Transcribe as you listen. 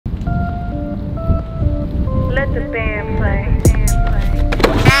Let the band play.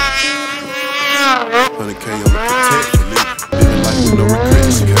 100K on the protect, living life with no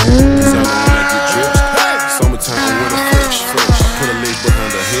regrets. Cause I know when I get dressed, summertime I'm winter fresh. Put a leg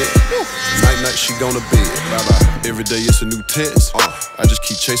behind her head, night she gonna bed. Bye-bye. Every day it's a new test. I just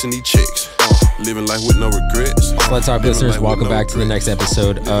keep chasing these checks. Living life with no regrets. SledTalk listeners, welcome back to the next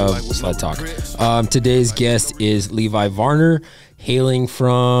episode of SledTalk. Today's guest is Levi Varner, hailing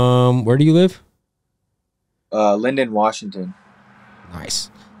from, where do you live? Linden, Washington.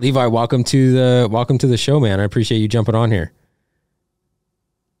 Nice. Levi, welcome to the show, man. I appreciate you jumping on here.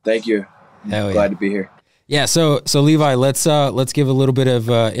 Thank you. Glad to be here. Yeah, so Levi, let's give a little bit of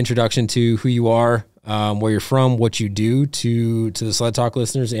introduction to who you are, where you're from, what you do to the SledTalk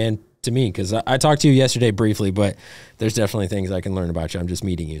listeners and to me, because I talked to you yesterday briefly, but there's definitely things I can learn about you. I'm just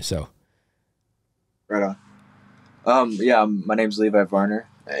meeting you, so. Right on. Yeah, my name's Levi Varner,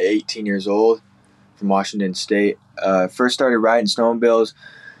 18 years old, from Washington State. First started riding snowmobiles.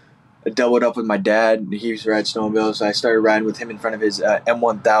 I doubled up with my dad. He used to ride snowmobiles, so I started riding with him in front of his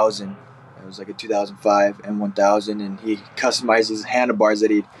M1000. It was like a 2005 M1000, and he customized his handlebars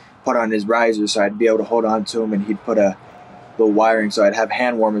that he'd put on his riser, so I'd be able to hold on to him, and he'd put a little wiring, so I'd have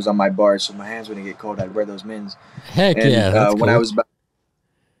hand warmers on my bars, so my hands wouldn't get cold. I'd wear those mittens. Heck and, yeah! That's when cool. when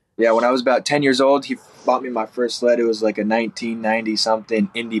I was about 10 years old, he bought me my first sled. It was like a 1990 something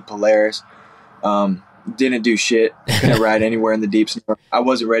Indy Polaris. Didn't do shit. Couldn't ride anywhere in the deep snow. I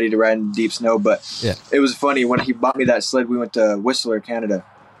wasn't ready to ride in the deep snow, but yeah. It was funny when he bought me that sled. We went to Whistler, Canada.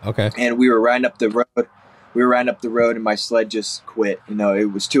 Okay. And we were riding up the road. And my sled just quit. You know, it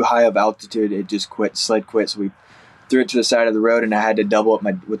was too high of altitude. It just quit. Sled quit. So we threw it to the side of the road, and I had to double up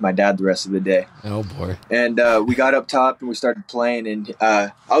with my dad the rest of the day. Oh boy. And we got up top and we started playing. And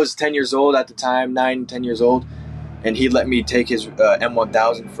I was 10 years old at the time, 10 years old, and he let me take his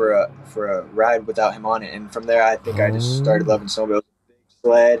M1000 for a ride without him on it. And from there, I think I just started loving snowmobiles. Big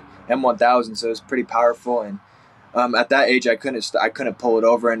sled, M1000, so it was pretty powerful. And at that age, I couldn't pull it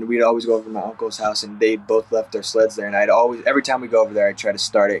over, and we'd always go over to my uncle's house, and they both left their sleds there. And every time we go over there, I'd try to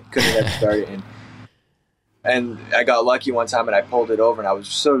start it. Couldn't ever start it. And I got lucky one time, and I pulled it over, and I was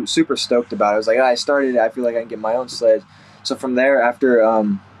so super stoked about it. I was like, I started it. I feel like I can get my own sled. So from there, after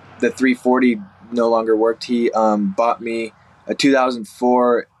the 340 no longer worked, he bought me a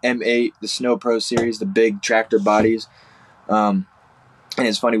 2004 M8, the Snow Pro series, the big tractor bodies. And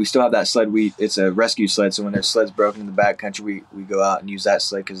it's funny, we still have that sled. It's a rescue sled, so when there's sleds broken in the backcountry, we go out and use that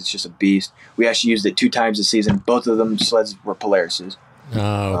sled because it's just a beast. We actually used it 2 times this season. Both of them sleds were Polarises.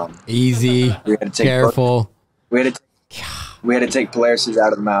 Oh, easy, careful. We had to take Polarises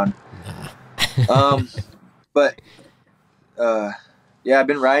out of the mountain. Yeah, I've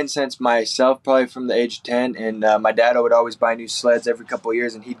been riding since myself, probably from the age of 10, and my dad would always buy new sleds every couple of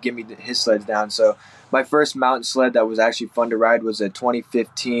years, and he'd give me his sleds down. So my first mountain sled that was actually fun to ride was a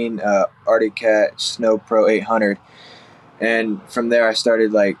 2015 Arctic Cat Snow Pro 800, and from there I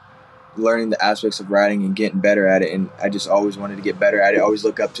started like learning the aspects of riding and getting better at it, and I just always wanted to get better at it. I always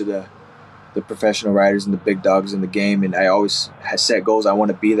look up to the professional riders and the big dogs in the game, and I always had set goals. I want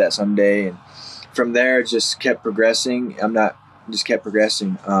to be that someday, and from there it just kept progressing. And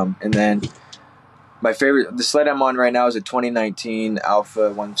then the sled I'm on right now is a 2019 Alpha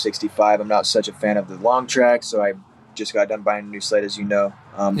 165. I'm not such a fan of the long track, so I just got done buying a new sled, as you know.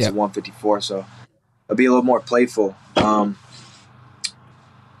 It's a 154, so I'll be a little more playful.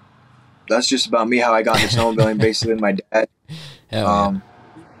 That's just about me, how I got into snowmobiling, basically with my dad.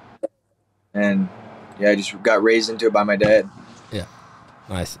 And yeah, I just got raised into it by my dad. Yeah.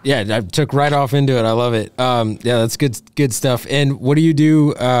 Nice. Yeah, I took right off into it. I love it. Yeah, that's good stuff. And what do you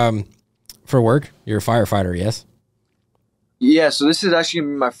do for work? You're a firefighter, yes? Yeah, so this is actually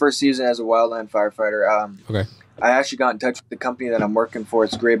my first season as a wildland firefighter. Okay. I actually got in touch with the company that I'm working for.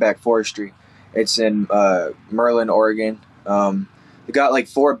 It's Grayback Forestry. It's in Merlin, Oregon. They got like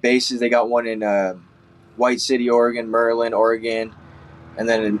 4 bases. They got one in White City, Oregon, Merlin, Oregon, and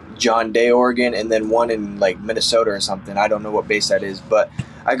then in John Day, Oregon, and then one in like Minnesota or something. I don't know what base that is, but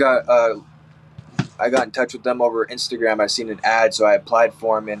I got in touch with them over Instagram. I seen an ad, so I applied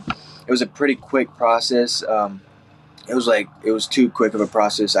for them, and it was a pretty quick process. It was too quick of a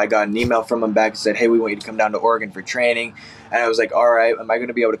process. I got an email from them back and said, "Hey, we want you to come down to Oregon for training." And I was like, "All right, am I going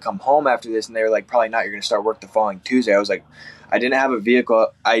to be able to come home after this?" And they were like, "Probably not. You're going to start work the following Tuesday." I was like, I didn't have a vehicle.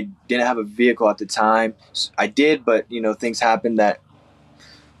 I didn't have a vehicle at the time. I did, but things happened that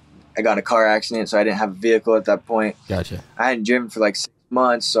I got in a car accident, so I didn't have a vehicle at that point. Gotcha. I hadn't driven for like 6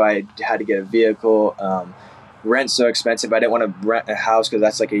 months, so I had to get a vehicle. Rent's so expensive. I didn't want to rent a house because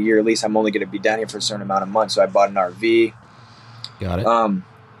that's like a year lease. I'm only going to be down here for a certain amount of months, so I bought an RV. Got it.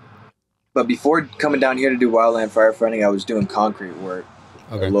 But before coming down here to do wildland firefighting, I was doing concrete work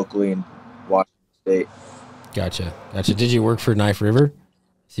locally in Washington State. Gotcha. Did you work for Knife River?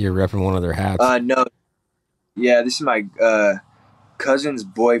 So you're repping one of their hats. No. Yeah, this is my cousin's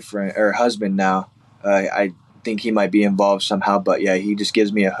boyfriend or husband now. I think he might be involved somehow, but yeah, he just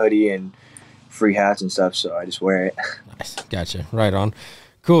gives me a hoodie and free hats and stuff, so I just wear it. Nice. Gotcha. Right on.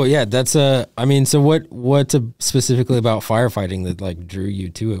 Cool. Yeah, that's I mean, so what specifically about firefighting that like drew you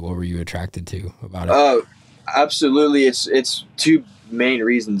to it? What were you attracted to about it? Oh, absolutely. It's two main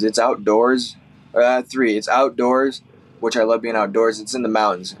reasons. It's outdoors. Three. It's outdoors, which I love being outdoors. It's in the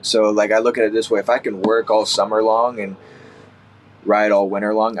mountains. So like I look at it this way: if I can work all summer long and ride all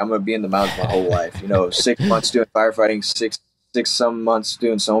winter long, I'm gonna be in the mountains my whole life. 6 months doing firefighting, six some months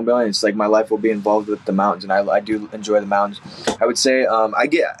doing snowmobiling. It's like my life will be involved with the mountains, and I do enjoy the mountains. I would say I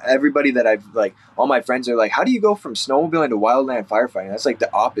get everybody that I've like, all my friends are like, how do you go from snowmobiling to wildland firefighting? That's like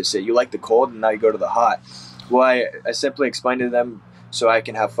the opposite. You like the cold and now you go to the hot. Well, I simply explain to them so I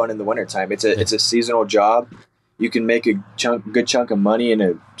can have fun in the wintertime. It's a seasonal job. You can make a good chunk of money in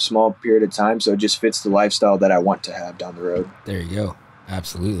a small period of time, so it just fits the lifestyle that I want to have down the road. There you go.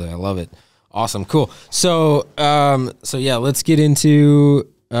 Absolutely. I love it. Awesome. Cool. So, yeah, let's get into,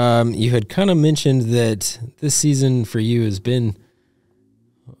 you had kind of mentioned that this season for you has been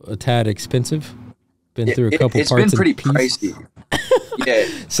a tad expensive. Been through a couple it's parts. It's been pretty pricey. Yeah.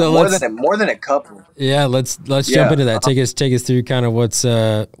 So more than a couple. Yeah. Let's jump into that. Take us through kind of what's,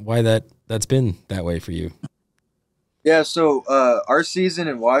 why that's been that way for you. Yeah, so our season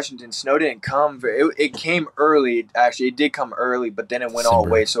in Washington, snow didn't come. It came early. Actually, it did come early, but then it went all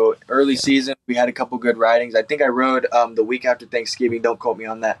the way. So early season, we had a couple good ridings. I think I rode the week after Thanksgiving. Don't quote me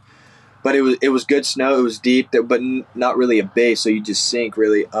on that. But it was good snow. It was deep, but not really a base, so you just sink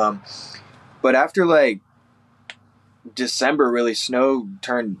really. But after like December, really, snow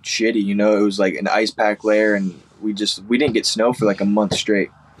turned shitty. It was like an ice pack layer, and we didn't get snow for like a month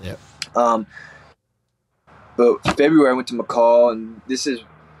straight. Yeah. But February I went to McCall, and this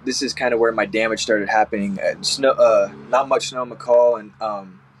is kind of where my damage started happening. Not much snow in McCall, and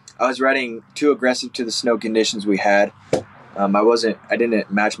I was riding too aggressive to the snow conditions we had. I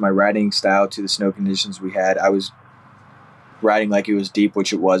didn't match my riding style to the snow conditions we had. I was riding like it was deep,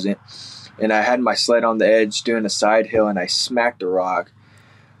 which it wasn't. And I had my sled on the edge doing a side hill, and I smacked a rock.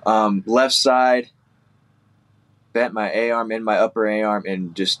 Left side, bent my A-arm in my upper A-arm,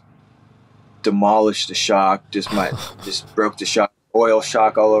 and just demolished the shock. Just broke the shock, oil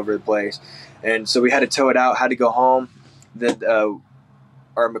shock all over the place. And so we had to tow it out, had to go home.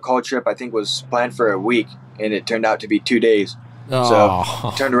 Our McCall trip, I think, was planned for a week, and it turned out to be 2 days.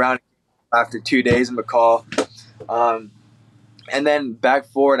 So turned around after 2 days in McCall. And then back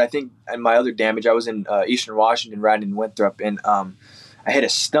forward, I think, and my other damage, I was in Eastern Washington riding in Winthrop, and I hit a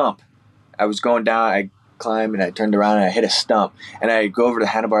stump. I was going down, I climbed, and I turned around, and I hit a stump. And I go over to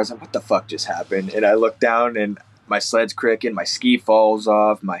the handlebars, and what the fuck just happened? And I look down, and my sled's cricking, my ski falls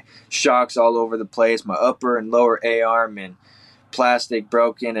off, my shock's all over the place, my upper and lower A-arm and plastic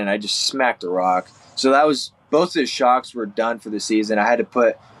broken, and I just smacked a rock. So that was, both of the shocks were done for the season. I had to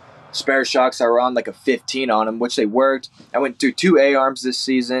put spare shocks that were on like a 15 on them, which they worked. I went through 2 A-arms this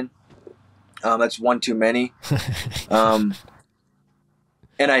season. That's one too many.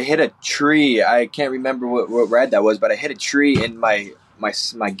 And I hit a tree. I can't remember what ride that was, but I hit a tree in my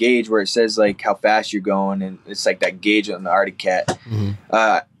gauge where it says like how fast you're going, and it's like that gauge on the Arctic Cat. Mm-hmm.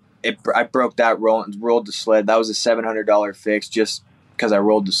 I broke that, rolled the sled. That was a $700 fix just because I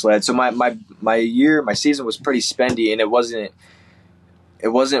rolled the sled. So my season was pretty spendy, and it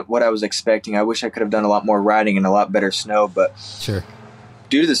wasn't what I was expecting. I wish I could have done a lot more riding and a lot better snow, but sure,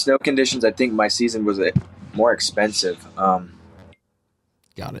 due to the snow conditions, I think my season was more expensive.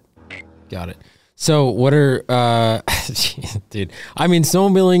 Got it. So what are dude, I mean,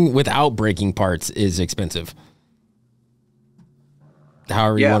 snowmobiling without breaking parts is expensive.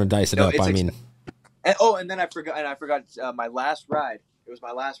 However you want to dice it up. I mean, and then I forgot my last ride. It was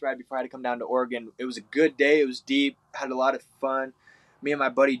my last ride before I had to come down to Oregon. It was a good day. It was deep. Had a lot of fun. Me and my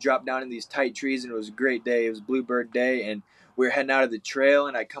buddy dropped down in these tight trees, and it was a great day. It was Bluebird Day, and we were heading out of the trail,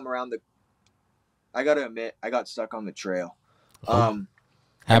 and I come around I got to admit, I got stuck on the trail.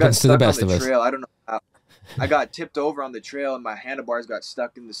 Happens to the best of us. I don't know how. I got tipped over on the trail, and my handlebars got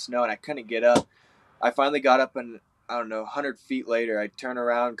stuck in the snow, and I couldn't get up. I finally got up, and I don't know, 100 feet later, I turn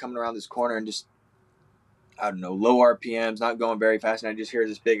around, coming around this corner, and just, I don't know, low RPMs, not going very fast, and I just hear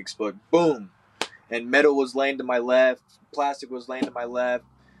this big explode. Boom! And metal was laying to my left, plastic was laying to my left,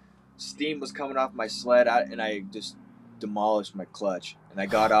 steam was coming off my sled, and I just demolished my clutch. And I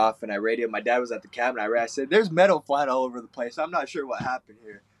got off, and I radioed. My dad was at the cabin. I said, "There's metal flying all over the place. I'm not sure what happened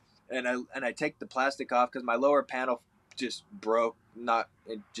here." and I take the plastic off because my lower panel just broke.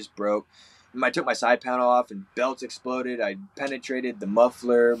 It just broke. And I took my side panel off and belts exploded. I penetrated the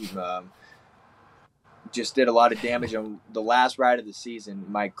muffler. Just did a lot of damage on the last ride of the season.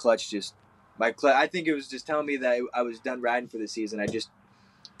 My clutch. I think it was just telling me that I was done riding for the season. I just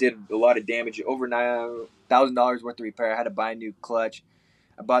did a lot of damage, over $9,000 worth of repair. I had to buy a new clutch.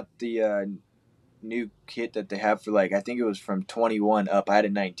 I bought the new kit that they have for, like, I think it was from 21 up. I had a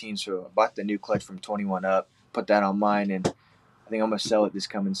 19, so I bought the new clutch from 21 up, put that on mine, and I think I'm gonna sell it this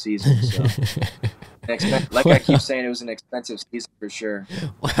coming season. So, like I keep saying, it was an expensive season for sure.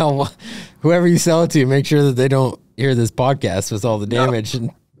 Well, whoever you sell it to, make sure that they don't hear this podcast with all the damage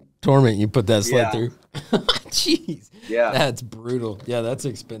and torment you put that sled through. Jeez. Yeah. That's brutal. Yeah, that's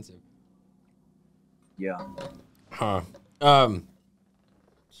expensive. Yeah. Huh.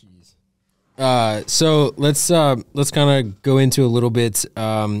 Jeez. So let's kind of go into a little bit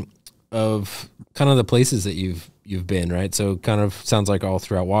of kind of the places that you've been, right? So kind of sounds like all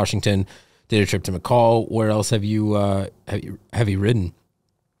throughout Washington. Did a trip to McCall. Where else have you ridden?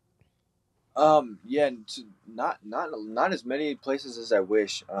 Yeah, not as many places as I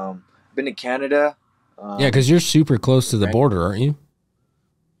wish. Been to Canada. Yeah, because you're super close to the border, aren't you?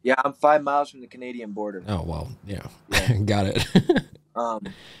 Yeah, I'm 5 miles from the Canadian border. Oh well, yeah. Got it.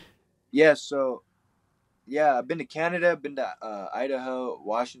 Yeah. So, yeah, I've been to Canada. Been to Idaho,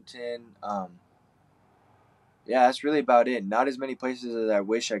 Washington. Yeah, that's really about it. Not as many places as I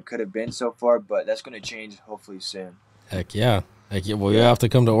wish I could have been so far, but that's going to change hopefully soon. Heck yeah. Well, you have to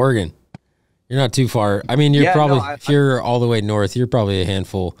come to Oregon. You're not too far. I mean, you're probably, if you're all the way north, you're probably a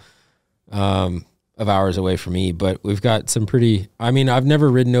handful of hours away from me, but we've got some pretty, I mean, I've never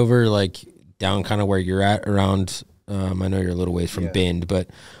ridden over like down kind of where you're at around, I know you're a little ways from Bend, but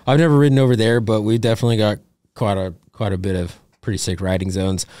I've never ridden over there, but we've definitely got quite a bit of pretty sick riding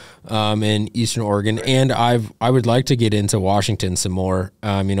zones in Eastern Oregon. And I would like to get into Washington some more.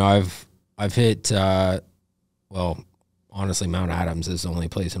 You know, I've hit, well, honestly, Mount Adams is the only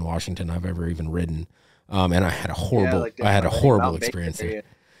place in Washington I've ever even ridden. And I had a horrible experience there.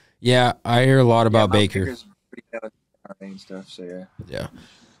 Yeah, I hear a lot about Baker. And stuff, so yeah. Yeah.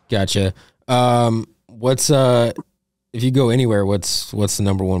 Gotcha. What's if you go anywhere, what's the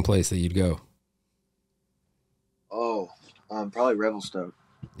number one place that you'd go? Oh, probably Revelstoke.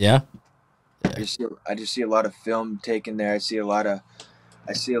 Yeah. I just see a lot of film taken there. I see a lot of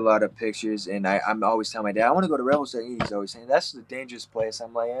pictures, and I'm always telling my dad, I want to go to Revelstoke. He's always saying, that's the dangerous place.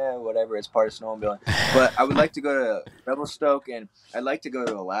 I'm like, whatever. It's part of snowmobiling. But I would like to go to Revelstoke, and I'd like to go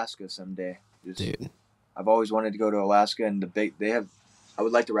to Alaska someday. Dude. I've always wanted to go to Alaska, and I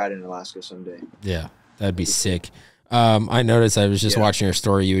would like to ride in Alaska someday. Yeah, that'd be sick. I noticed, I was just watching your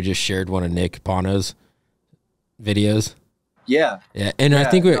story. You had just shared one of Nick Pano's videos. Yeah. Yeah, and I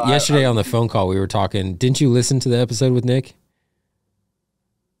think yesterday on the phone call we were talking. Didn't you listen to the episode with Nick?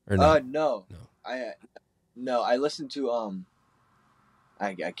 Or no? No. I listened to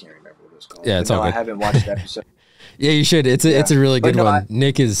I can't remember what it was called. Yeah, it's all good. I haven't watched the episode. Yeah, you should. It's a really good one.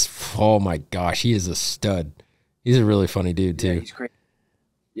 Nick is, oh my gosh, he is a stud. He's a really funny dude too. Yeah, he's crazy.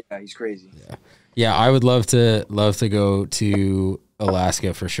 Yeah, he's crazy. Yeah, I would love to go to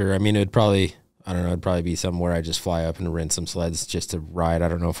Alaska for sure. I mean, it'd probably be somewhere I just fly up and rent some sleds just to ride. I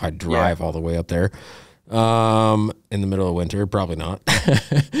don't know if I'd drive all the way up there. In the middle of winter, probably not.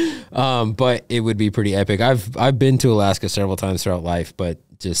 But it would be pretty epic. I've been to Alaska several times throughout life, but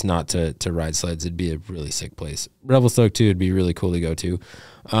just not to ride sleds. It'd be a really sick place. Revelstoke too would be really cool to go to.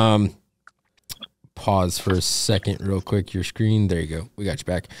 Pause for a second real quick. Your screen. There you go. We got you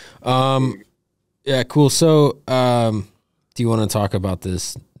back. Yeah, cool. So, do you want to talk about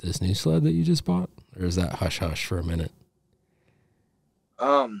this new sled that you just bought, or is that hush hush for a minute?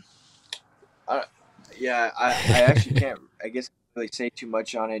 I actually can't, I guess, really say too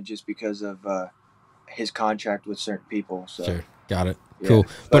much on it just because of his contract with certain people. So. Sure, got it. Cool,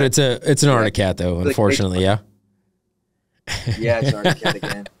 but it's an Arctic Cat though, unfortunately. Yeah. Yeah, it's Arctic Cat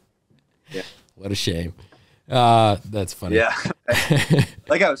again. Yeah. What a shame. That's funny. Yeah.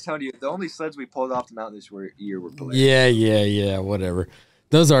 Like I was telling you, the only sleds we pulled off the mountain this year were Polaris. Yeah. Whatever.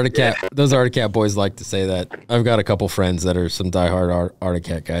 Those Arctic Cat boys like to say that. I've got a couple friends that are some diehard Arctic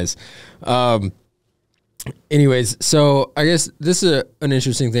Cat guys. Anyways, so I guess this is an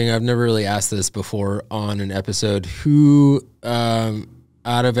interesting thing. I've never really asked this before on an episode. Who, out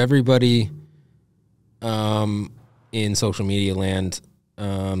of everybody, in social media land,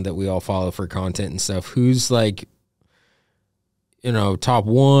 that we all follow for content and stuff, who's like, top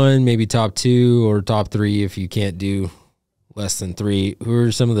one, maybe top two, or top three if you can't do less than three? Who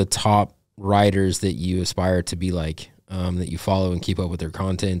are some of the top riders that you aspire to be like, that you follow and keep up with their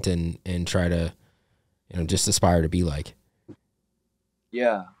content and try to, just aspire to be like?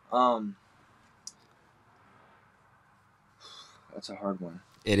 Yeah. That's a hard one.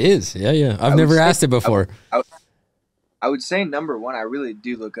 It is. Yeah. I've never asked it before. I would say number one, I really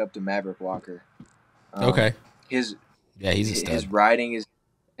do look up to Maverick Walker. Okay. He's a stud. His writing is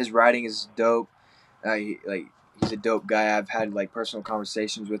dope. He's a dope guy. I've had like personal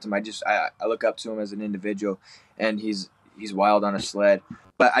conversations with him. I look up to him as an individual, and he's wild on a sled.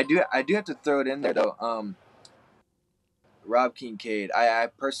 But I do have to throw it in there though. Rob Kincaid. I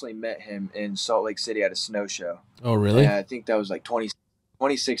personally met him in Salt Lake City at a snow show. Oh, really? And I think that was like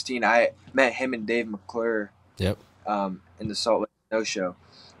 2016. I met him and Dave McClure. Yep. In the Salt Lake Snow Show,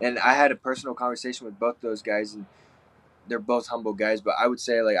 and I had a personal conversation with both those guys, and they're both humble guys. But I would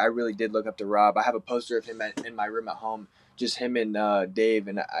say like I really did look up to Rob. I have a poster of him in my room at home, just him and Dave.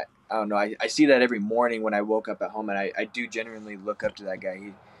 And I don't know. I see that every morning when I woke up at home, and I do genuinely look up to that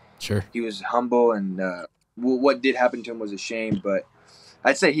guy. He was humble, and what did happen to him was a shame. But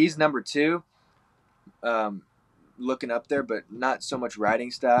I'd say he's number two, looking up there, but not so much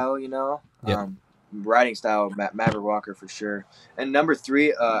riding style. Yep. Riding style, Maverick Walker for sure. And number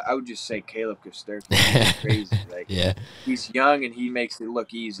three, I would just say Caleb Kosterky. He's crazy. Yeah. He's young and he makes it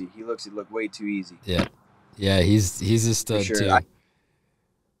look easy. He looks it look way too easy. Yeah. Yeah, he's a stud sure. too.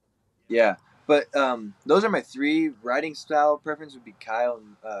 Yeah. But those are my three. Riding style preference would be Kyle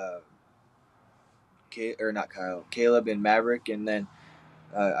and Caleb and Maverick, and then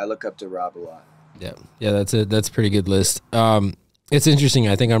I look up to Rob a lot. Yeah. Yeah, that's a pretty good list. It's interesting.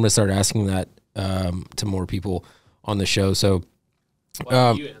 I think I'm gonna start asking that to more people on the show. So why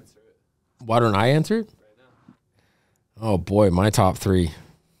don't you answer it? Why don't I answer it? Right now. Oh boy, my top three.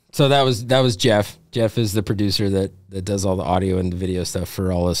 So that was Jeff. Jeff is the producer that does all the audio and the video stuff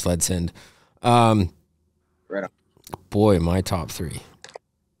for all of SledSend. Right on. Boy, my top three.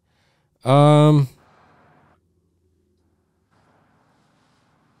 I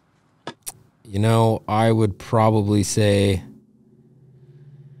would probably say,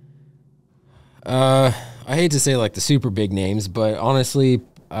 I hate to say like the super big names, but honestly,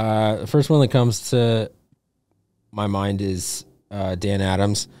 the first one that comes to my mind is Dan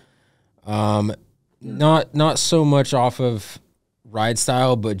Adams. Not so much off of ride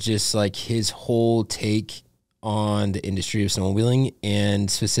style, but just like his whole take on the industry of snowmobiling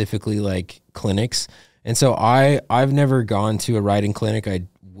and specifically like clinics. And so I've never gone to a riding clinic. I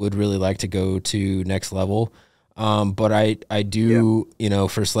would really like to go to next level. But I do,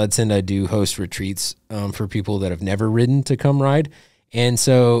 for SledSend, I do host retreats for people that have never ridden to come ride. And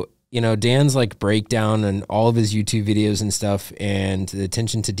so, Dan's like breakdown and all of his YouTube videos and stuff, and the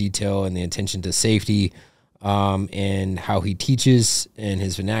attention to detail and the attention to safety, and how he teaches and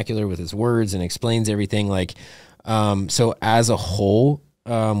his vernacular with his words and explains everything. Like, so as a whole,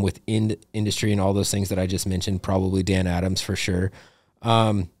 within the industry and all those things that I just mentioned, probably Dan Adams for sure.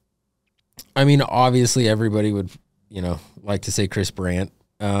 I mean, obviously everybody would, like to say Chris Brandt.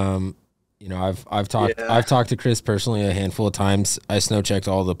 I've talked to Chris personally a handful of times. I snow checked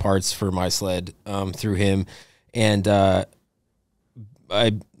all the parts for my sled, through him. And,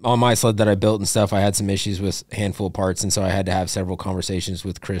 on my sled that I built and stuff, I had some issues with a handful of parts. And so I had to have several conversations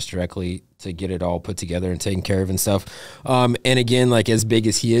with Chris directly to get it all put together and taken care of and stuff. And again, like as big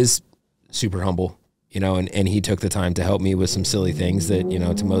as he is, super humble. And he took the time to help me with some silly things that,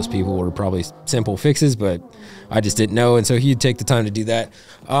 to most people were probably simple fixes, but I just didn't know. And so he'd take the time to do that.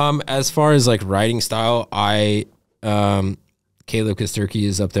 As far as like riding style, Caleb Kosterky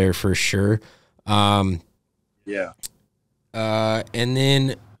is up there for sure. Yeah. And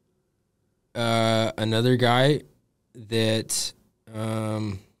then, another guy that,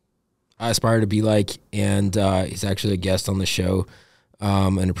 I aspire to be like, and, he's actually a guest on the show,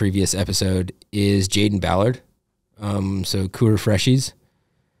 in a previous episode, is Jaden Ballard. So Coeur Freshies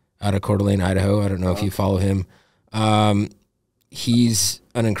out of Coeur d'Alene, Idaho. I don't know if you follow him. He's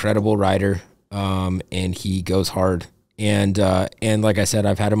an incredible rider, and he goes hard. And like I said,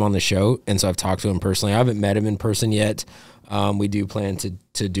 I've had him on the show, and so I've talked to him personally. I haven't met him in person yet. We do plan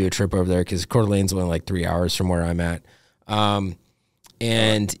to do a trip over there because Coeur d'Alene's only like 3 hours from where I'm at. And,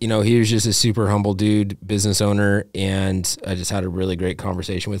 he was just a super humble dude, business owner, and I just had a really great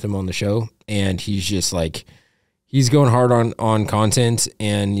conversation with him on the show. And he's just like, he's going hard on content,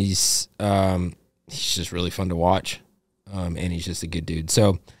 and he's just really fun to watch. And he's just a good dude.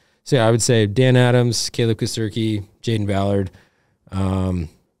 So yeah, I would say Dan Adams, Caleb Kosterky, Jaden Ballard. I'm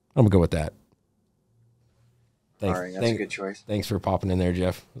gonna go with that. Thanks. All right, that's a good choice. Thanks for popping in there,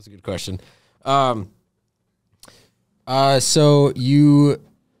 Jeff. That's a good question. So you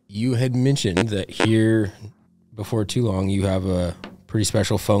had mentioned that here before too long, you have a pretty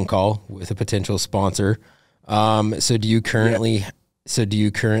special phone call with a potential sponsor. So do you currently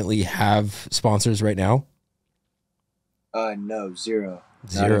have sponsors right now? No, zero.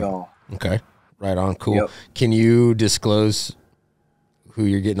 Not at all. Okay. Right on. Cool. Yep. Can you disclose who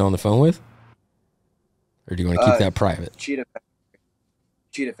you're getting on the phone with? Or do you want to keep that private?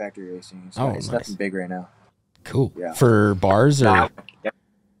 Cheetah Factory Racing. It's Nice. nothing big right now. Cool. Yeah. For bars or?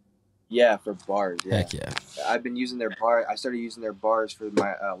 Yeah, for bars. Yeah. Heck yeah. I've been using their bar. I started using their bars for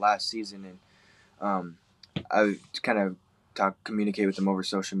my last season, and I kind of communicate with them over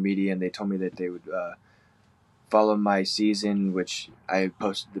social media, and they told me that they would follow my season, which I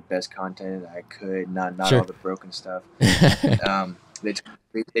posted the best content I could, not Sure. all the broken stuff. They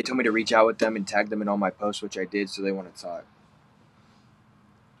told me to reach out with them and tag them in all my posts, which I did, so they want to talk.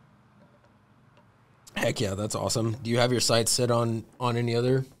 Heck yeah, that's awesome. Do you have your sights set on any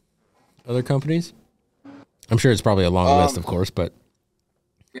other companies? I'm sure it's probably a long list, of course, but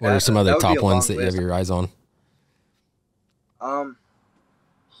what are some other top ones that you have your eyes on?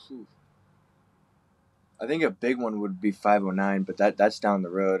 I think a big one would be 509, but that's down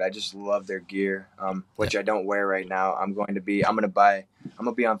the road. I just love their gear, which I don't wear right now. I'm gonna be on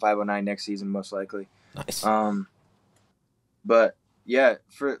 509 next season, most likely. Nice. But yeah,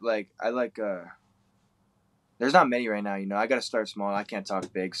 there's not many right now. I got to start small. I can't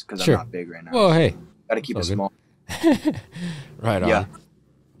talk big because Sure. I'm not big right now. Well, hey, got to keep it small. Right on. Yeah.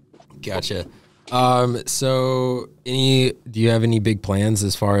 Gotcha. So do you have any big plans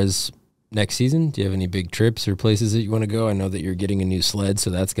as far as next season? Do you have any big trips or places that you want to go? I know that you're getting a new sled, so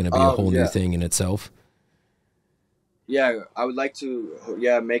that's going to be a whole new thing in itself. Yeah, I would like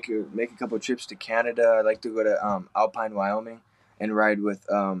to make a couple of trips to Canada. I'd like to go to Alpine, Wyoming, and ride with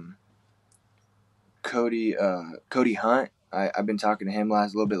Cody Hunt. I've been talking to him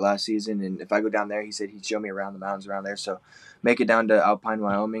little bit last season, and if I go down there, he said he'd show me around the mountains around there. So make it down to Alpine,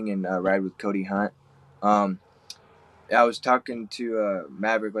 Wyoming, and ride with Cody Hunt. I was talking to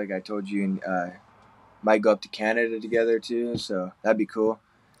Maverick, like I told you, and might go up to Canada together too. So that'd be cool.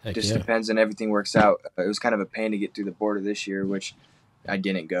 Heck Just yeah. depends on everything works out. It was kind of a pain to get through the border this year, which I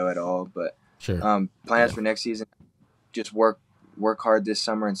didn't go at all. But Sure. plans for next season, just work hard this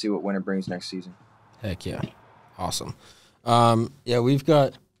summer and see what winter brings next season. Heck yeah. Awesome. Yeah, we've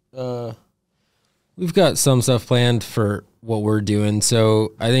got some stuff planned for what we're doing.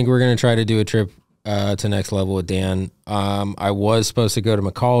 So I think we're going to try to do a trip to Next Level with Dan. I was supposed to go to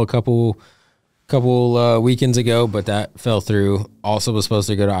McCall a couple weekends ago, but that fell through. Also was supposed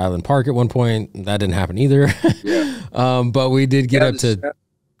to go to Island Park at one point. That didn't happen either. Yeah. But we did get up to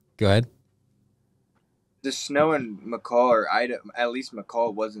go ahead. The snow in McCall, or at least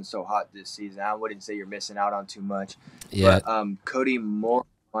McCall, wasn't so hot this season. I wouldn't say you're missing out on too much. Yeah. But, Cody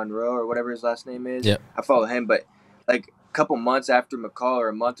Monroe, or whatever his last name is. Yep. I follow him, but like a couple months after McCall, or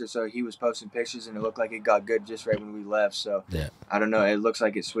a month or so, he was posting pictures, and it looked like it got good just right when we left. So Yeah. I don't know. It looks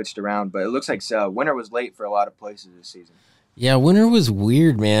like it switched around, but it looks like winter was late for a lot of places this season. Yeah, winter was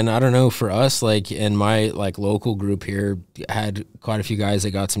weird, man. I don't know, for us, like in my local group here, had quite a few guys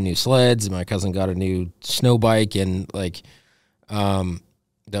that got some new sleds. My cousin got a new snow bike, and the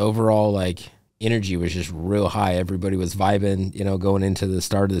overall energy was just real high. Everybody was vibing, going into the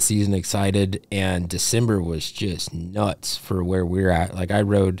start of the season, excited, and December was just nuts for where we're at. I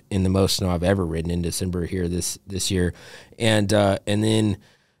rode in the most snow I've ever ridden in December here this year, and then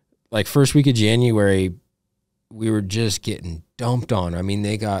first week of January, we were just getting dumped on. I mean,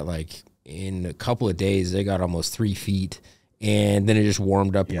 they got in a couple of days, they got almost 3 feet, and then it just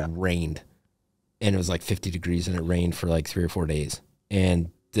warmed up and rained, and it was 50 degrees, and it rained for 3 or 4 days, and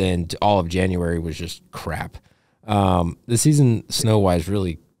then all of January was just crap. The season snow-wise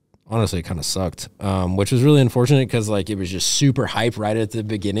really, honestly, kind of sucked, which was really unfortunate because it was just super hype right at the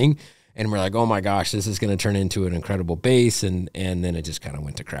beginning, and we're like, oh my gosh, this is going to turn into an incredible base, and then it just kind of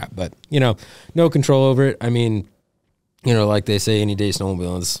went to crap. But no control over it. I mean, like they say, any day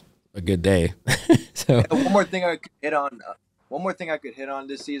snowmobiling is a good day. So one more thing I could hit on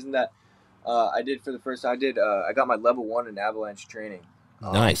this season that I did for the first time. I got my level 1 in avalanche training.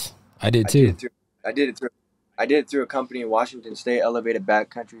 Nice. I did too. I did it through a company in Washington State, Elevated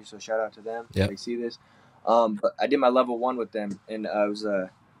Backcountry. So shout out to them. Yep. If they see this. But I did my level 1 with them, and it was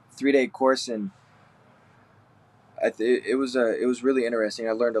a 3-day course, and it was really interesting.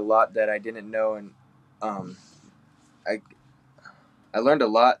 I learned a lot that I didn't know, and I learned a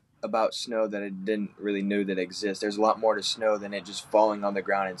lot about snow that I didn't really know that exists. There's a lot more to snow than it just falling on the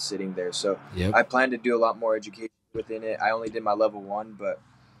ground and sitting there. So Yep. I plan to do a lot more education within it. I only did my level 1, but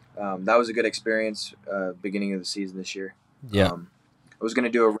that was a good experience beginning of the season this year. Yeah. was gonna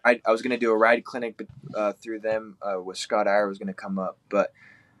do a ride. I was gonna do a ride clinic through them. With Scott Iyer was gonna come up, but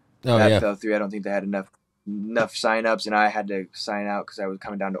that fell through. I don't think they had enough signups, and I had to sign out because I was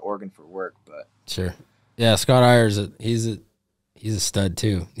coming down to Oregon for work. But sure, yeah, Scott Ayers, he's a stud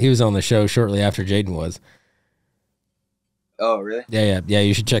too. He was on the show shortly after Jaden was. Oh, really? Yeah.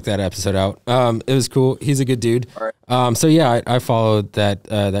 You should check that episode out. It was cool. He's a good dude. All right. So yeah, I followed that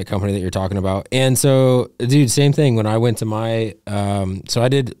company that you're talking about, and so dude, same thing. When I went to my, so I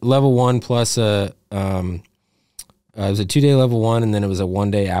did level 1 plus it was a 2-day level 1, and then it was a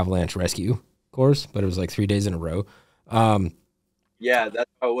 1-day avalanche rescue course, but it was like 3 days in a row. Yeah,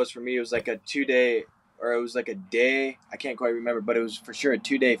 that's how it was for me. It was like a 2-day, or it was like a day. I can't quite remember, but it was for sure a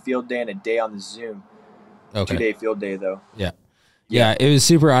 2-day field day and a day on the Zoom. Okay. 2-day field day though. Yeah, it was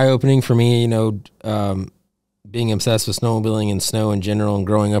super eye-opening for me, being obsessed with snowmobiling and snow in general, and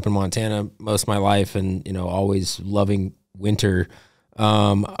growing up in Montana most of my life, and, always loving winter.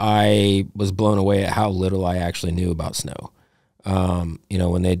 I was blown away at how little I actually knew about snow. When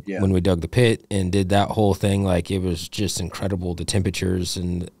we dug the pit and did that whole thing, like, it was just incredible, the temperatures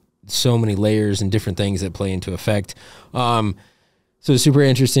and so many layers and different things that play into effect. So it's super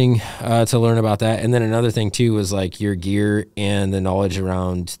interesting to learn about that. And then another thing too was like your gear and the knowledge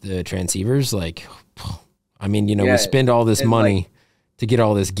around the transceivers. Like, I mean, we spend all this money to get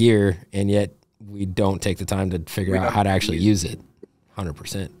all this gear, and yet we don't take the time to figure out how to actually use it.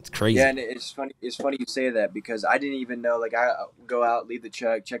 100%. It's crazy. Yeah, and it's funny you say that, because I didn't even know. Like, I go out, leave the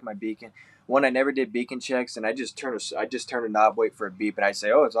truck, check my beacon. One, I never did beacon checks, and I just turn a knob, wait for a beep, and I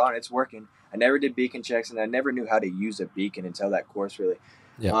say, "Oh, it's on, it's working." I never did beacon checks, and I never knew how to use a beacon until that course, really.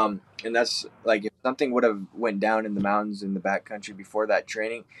 Yeah. And that's like, if something would have went down in the mountains in the backcountry before that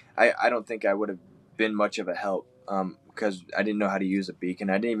training, I don't think I would have been much of a help. Because I didn't know how to use a beacon.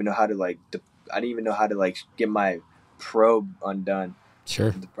 I didn't even know how to get my probe undone.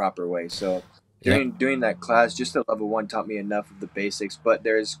 Sure. The proper way. So doing that class, just at level 1, taught me enough of the basics, but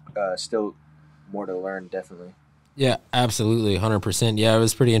there's still more to learn, definitely. Yeah, absolutely. 100%. Yeah, it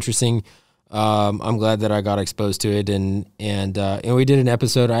was pretty interesting. I'm glad that I got exposed to it, and we did an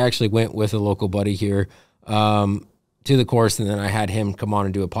episode. I actually went with a local buddy here to the course, and then I had him come on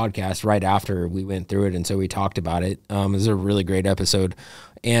and do a podcast right after we went through it, and so we talked about it. It was a really great episode,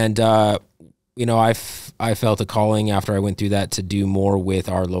 and I felt a calling after I went through that to do more with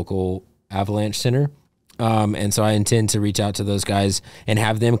our local avalanche center. And so I intend to reach out to those guys and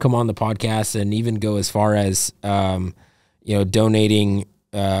have them come on the podcast, and even go as far as, donating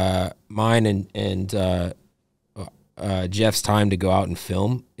mine and Jeff's time to go out and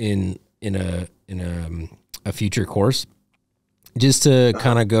film in a future course, just to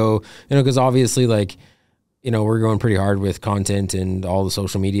kind of go, because obviously, like, we're going pretty hard with content and all the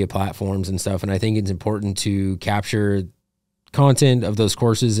social media platforms and stuff. And I think it's important to capture content of those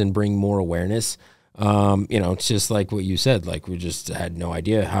courses and bring more awareness. It's just like what you said, like, we just had no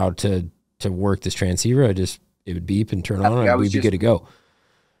idea how to work this transceiver. It would beep and turn on, and we'd be good to go.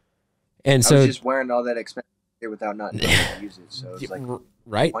 And so I was just wearing all that expensive gear without not knowing how to use it. So it's like,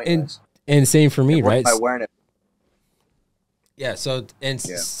 right. Pointless. And same for me, right? By wearing it. Yeah. So,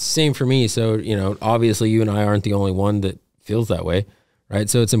 same for me. So, obviously you and I aren't the only one that feels that way. Right.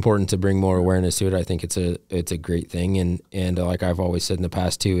 So it's important to bring more awareness to it. I think it's a great thing. And like I've always said in the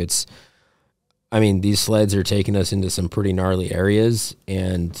past too, these sleds are taking us into some pretty gnarly areas,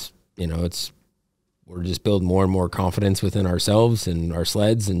 and, we're just building more and more confidence within ourselves and our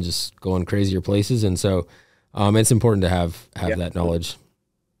sleds, and just going crazier places. And so, it's important to have that knowledge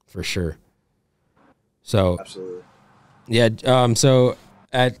for sure. So, absolutely. Yeah. So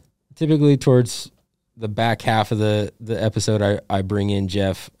typically towards the back half of the episode, I bring in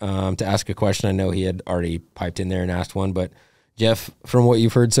Jeff to ask a question. I know he had already piped in there and asked one, but Jeff, from what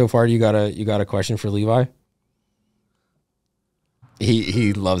you've heard so far, you got a question for Levi?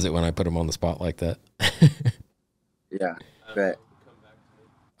 He loves it when I put him on the spot like that. Yeah, bet.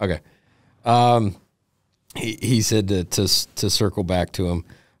 Okay. He said to circle back to him.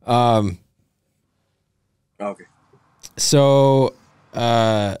 Okay. So,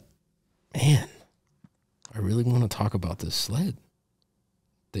 man, I really want to talk about this sled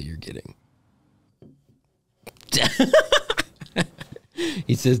that you're getting.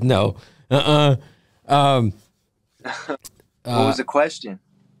 He says no. What was the question?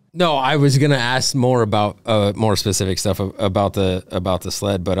 No, I was gonna ask more about more specific stuff about the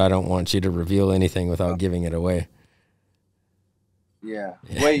sled, but I don't want you to reveal anything without giving it away. Yeah.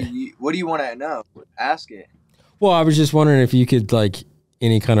 Wait, what do you want to know? Ask it. Well, I was just wondering if you could, like,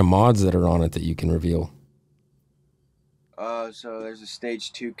 any kind of mods that are on it that you can reveal. So there's a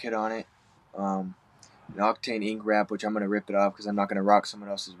stage 2 kit on it. Octane ink wrap, which I'm gonna rip it off because I'm not gonna rock someone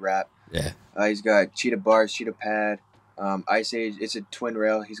else's wrap. Yeah. He's got cheetah bars, cheetah pad, Ice Age. It's a twin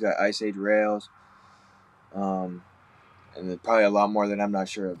rail. He's got Ice Age rails. And then probably a lot more that I'm not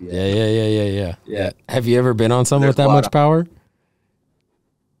sure of yet. Yeah. Have you ever been on something with that much power?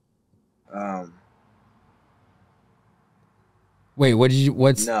 Wait,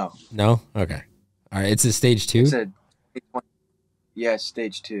 what's no. Okay. All right, it's a stage 2? Yeah,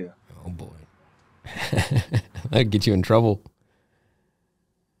 stage 2. Oh boy. That'd get you in trouble.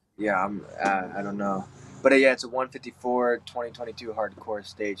 Yeah, I don't know. But yeah, it's a 154 2022 hardcore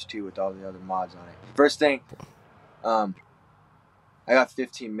stage 2 with all the other mods on it. First thing, I got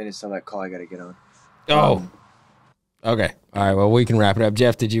 15 minutes till that call I got to get on. Okay. All right, well, we can wrap it up.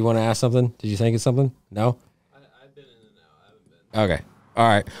 Jeff, did you want to ask something? Did you think of something? No? I've been in and out. I haven't been. Okay. All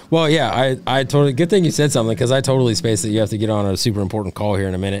right. Well, yeah, I totally, good thing you said something because I totally spaced that you have to get on a super important call here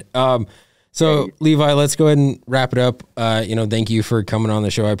in a minute. So Levi, let's go ahead and wrap it up. Thank you for coming on the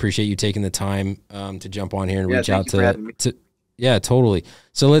show. I appreciate you taking the time to jump on here and reach out to yeah, totally.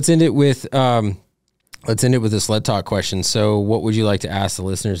 So let's end it with a sled talk question. So what would you like to ask the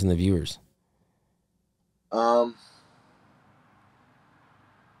listeners and the viewers?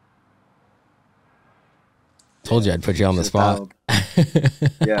 Told you I'd put you on the spot.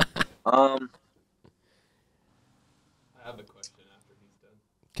 Yeah. I have a question after he's done.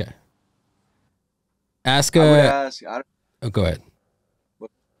 Okay. Ask go ahead.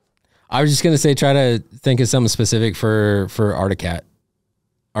 What? I was just gonna say, try to think of something specific for Articat.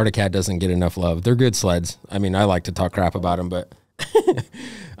 Articat doesn't get enough love. They're good sleds. I mean, I like to talk crap about them, but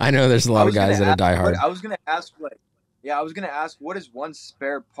I know there's a lot of guys that are diehard. I was gonna ask what is one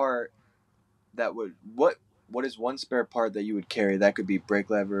spare part that would what is one spare part that you would carry that could be brake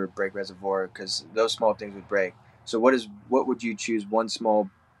lever, brake reservoir, because those small things would break. So what would you choose one small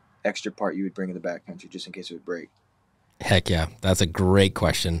extra part you would bring in the backcountry just in case it would break? Heck yeah, that's a great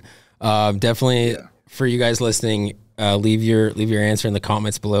question. Definitely for you guys listening, leave your answer in the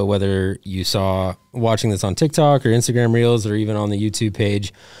comments below, whether you saw watching this on TikTok or Instagram Reels or even on the YouTube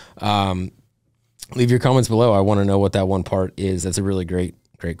page. Leave your comments below. I want to know what that one part is. That's a really great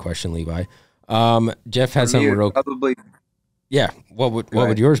question, Levi. Jeff had something real. Probably. Yeah. What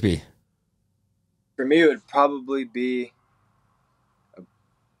would yours be? For me, it would probably be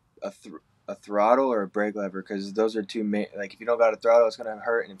a throttle or a brake lever, because those are two main. Like, if you don't got a throttle, it's gonna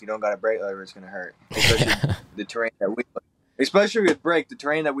hurt, and if you don't got a brake lever, it's gonna hurt. Especially the terrain especially with brake, the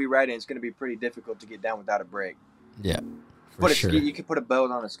terrain that we ride in, it's gonna be pretty difficult to get down without a brake. Yeah. You can put a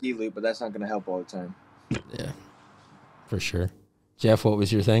belt on a ski loop, but that's not gonna help all the time. Yeah. For sure. Jeff, what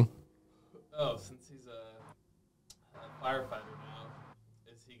was your thing? Oh, since he's a firefighter now,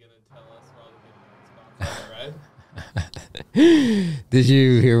 is he going to tell us where all the good spots are, right? Did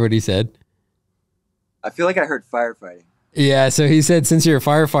you hear what he said? I feel like I heard firefighting. Yeah, so he said, since you're a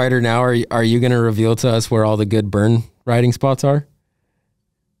firefighter now, are you going to reveal to us where all the good burn riding spots are?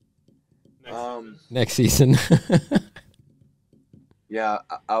 Next season. Yeah,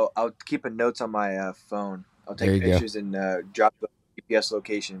 I'll keep a notes on my phone. I'll take pictures and drop the GPS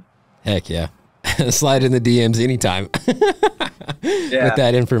location. Heck yeah. Slide in the DMs anytime with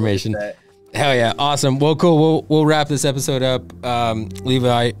that information. Hell yeah. Awesome. Well, cool. We'll wrap this episode up.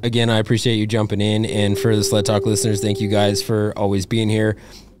 Levi, again, I appreciate you jumping in. And for the Sled Talk listeners, thank you guys for always being here.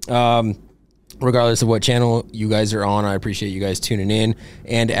 Regardless of what channel you guys are on, I appreciate you guys tuning in.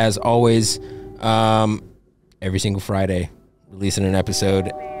 And as always, every single Friday, releasing an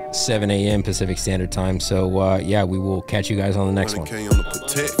episode, 7 a.m. Pacific Standard Time. So, yeah, we will catch you guys on the next one.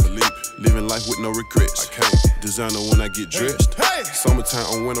 Living life with no regrets. I can't designer when I get dressed. Summertime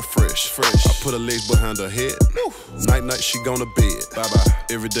on winter fresh. I put her legs behind her head. Night she gone to bed. Bye bye.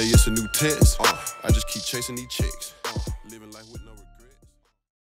 Every day it's a new test. I just keep chasing these chicks.